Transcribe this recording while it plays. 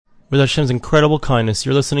With Hashem's incredible kindness,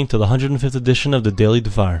 you're listening to the 105th edition of the Daily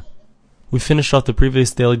Dvar. We finished off the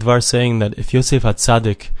previous Daily Dvar saying that if Yosef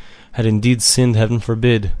HaTzadik had indeed sinned, heaven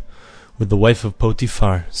forbid, with the wife of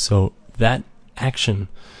Potiphar, so that action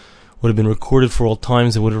would have been recorded for all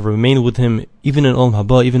times. It would have remained with him even in Olam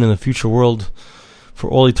Haba, even in the future world. For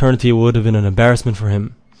all eternity, it would have been an embarrassment for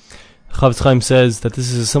him. Chavetz Chaim says that this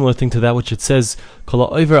is a similar thing to that which it says, Kol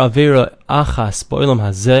ha'over avera achas ba'olam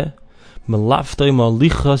hazeh,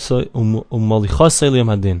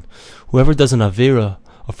 whoever does an avera,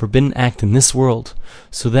 a forbidden act in this world,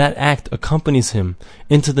 so that act accompanies him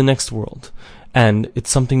into the next world, and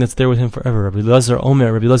it's something that's there with him forever. Rabbi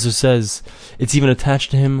Elazar says, it's even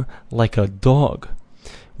attached to him like a dog.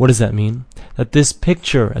 What does that mean? That this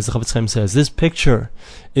picture, as the Chavetz Chaim says, this picture,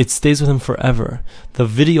 it stays with him forever. The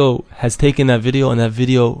video has taken that video, and that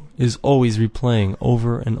video is always replaying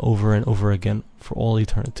over and over and over again for all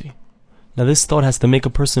eternity. Now this thought has to make a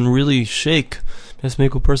person really shake. It has to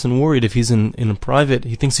make a person worried. If he's in private,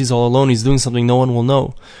 he thinks he's all alone, he's doing something no one will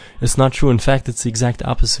know. It's not true. In fact, it's the exact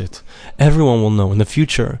opposite. Everyone will know in the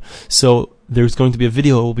future. So there's going to be a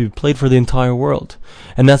video, it will be played for the entire world.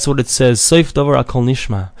 And that's what it says, Soif davar akol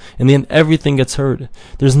nishma. In the end, everything gets heard.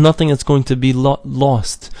 There's nothing that's going to be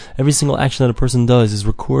lost. Every single action that a person does is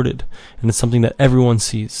recorded, and it's something that everyone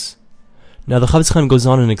sees. Now the Chavetz Chaim goes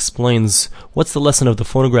on and explains, what's the lesson of the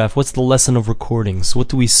phonograph? What's the lesson of recordings? What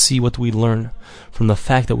do we see? What do we learn from the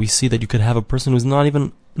fact that we see that you could have a person who's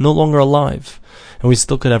no longer alive, and we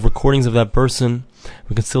still could have recordings of that person?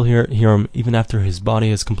 We can still hear him even after his body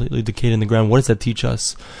has completely decayed in the ground. What does that teach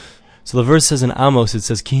us? So the verse says in Amos, it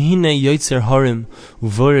says, Ki hine yotzer harim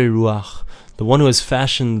uvorei ruach. The one who has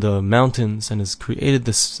fashioned the mountains and has created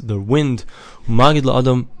the wind, umagid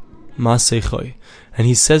la'adam ma'aseichoi. And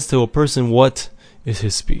he says to a person, what is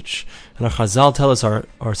his speech? And our Chazal tell us,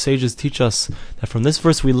 our sages teach us, that from this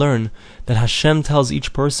verse we learn that Hashem tells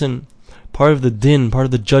each person, part of the din, part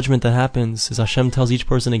of the judgment that happens, is Hashem tells each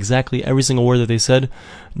person exactly every single word that they said.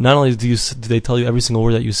 Not only do they tell you every single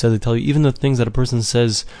word that you said, they tell you even the things that a person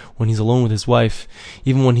says when he's alone with his wife,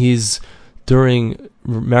 even when he's during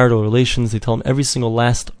marital relations, they tell him every single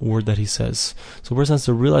last word that he says. So a person has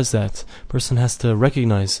to realize that. A person has to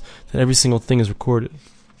recognize that every single thing is recorded.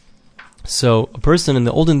 So a person in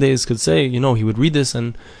the olden days could say, he would read this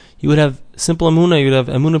and he would have simple emunah, he would have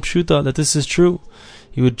emunah pshuta, that this is true.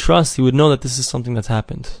 He would trust, he would know that this is something that's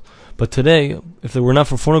happened. But today, if it were not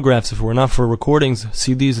for phonographs, if it were not for recordings,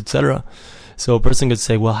 CDs, etc., so a person could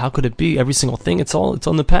say, well, how could it be? Every single thing, it's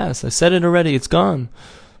on the past. I said it already, it's gone.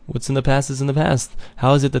 What's in the past is in the past.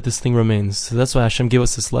 How is it that this thing remains? So that's why Hashem gave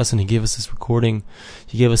us this lesson. He gave us this recording.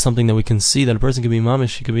 He gave us something that we can see, that a person can be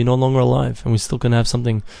mamish, he could be no longer alive, and we still can have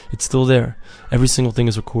something. It's still there. Every single thing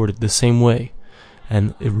is recorded the same way,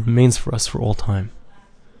 and it remains for us for all time.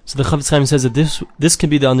 So the Chavetz Chaim says that this can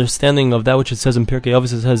be the understanding of that which it says in Pirkei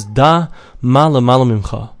Avos. It says, Da mala mala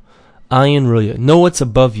mimcha, ayin roya. Know what's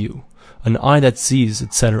above you, an eye that sees,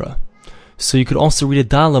 etc. So you could also read it,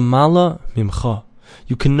 Da la mala mimcha.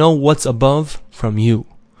 You can know what's above from you.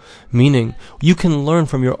 Meaning, you can learn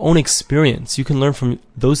from your own experience. You can learn from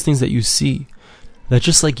those things that you see. That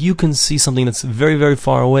just like you can see something that's very, very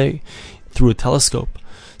far away through a telescope.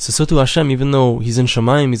 So too Hashem, even though He's in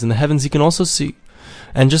Shamayim, He's in the heavens, He can also see.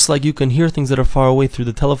 And just like you can hear things that are far away through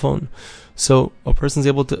the telephone, so a person's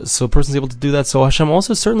able to do that. So Hashem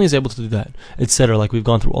also certainly is able to do that, etc. Like we've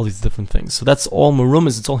gone through all these different things. So that's all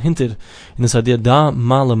marumas. It's all hinted in this idea. Da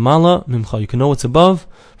mala mala mimcha. You can know what's above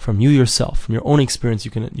from you yourself, from your own experience.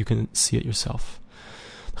 You can see it yourself.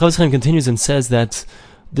 Chavetz Chaim continues and says that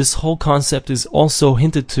this whole concept is also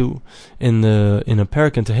hinted to in a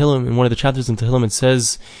parak in Tehillim. In one of the chapters in Tehillim, it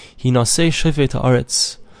says, "Hinasei shofet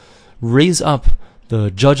haaretz." Raise up the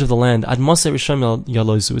judge of the land. Ad masei rishayim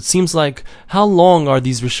yalozu. It seems like, how long are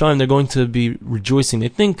these rishayim? They're going to be rejoicing. They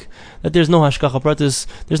think that there's no hashgacha pratis,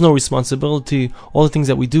 there's no responsibility. All the things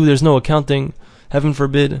that we do, there's no accounting. Heaven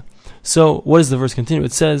forbid. So, what does the verse continue?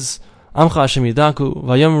 It says, Amcha Hashem yidaku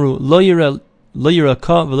vayamru lo yiraka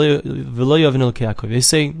v'lo yavinu l'ke'akov.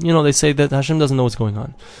 They say that Hashem doesn't know what's going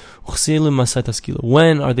on.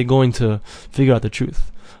 When are they going to figure out the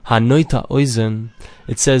truth? Hanoita oizen.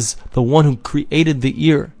 It says, the one who created the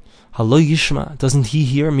ear. Halo yishma. Doesn't he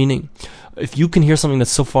hear? Meaning, if you can hear something that's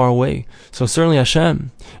so far away, so certainly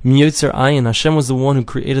Hashem. Miyotzer ayin. Hashem was the one who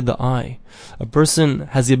created the eye. A person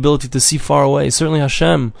has the ability to see far away. Certainly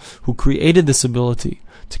Hashem, who created this ability,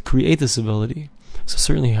 to create this ability. So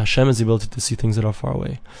certainly Hashem has the ability to see things that are far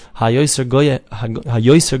away. Hayoser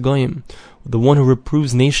goyim. The one who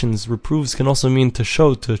reproves nations. Reproves can also mean to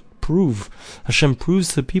show, to prove. Hashem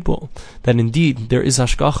proves to people that indeed there is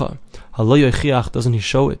hashgacha. Doesn't He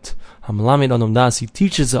show it? He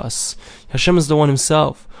teaches us. Hashem is the one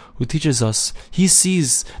Himself who teaches us. He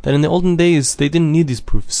sees that in the olden days they didn't need these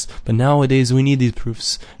proofs, but nowadays we need these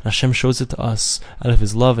proofs. And Hashem shows it to us out of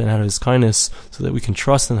His love and out of His kindness, so that we can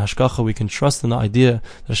trust in Hashgacha, we can trust in the idea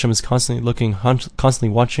that Hashem is constantly looking, constantly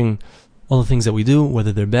watching all the things that we do,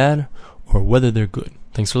 whether they're bad or whether they're good.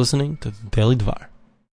 Thanks for listening to the Daily Dvar.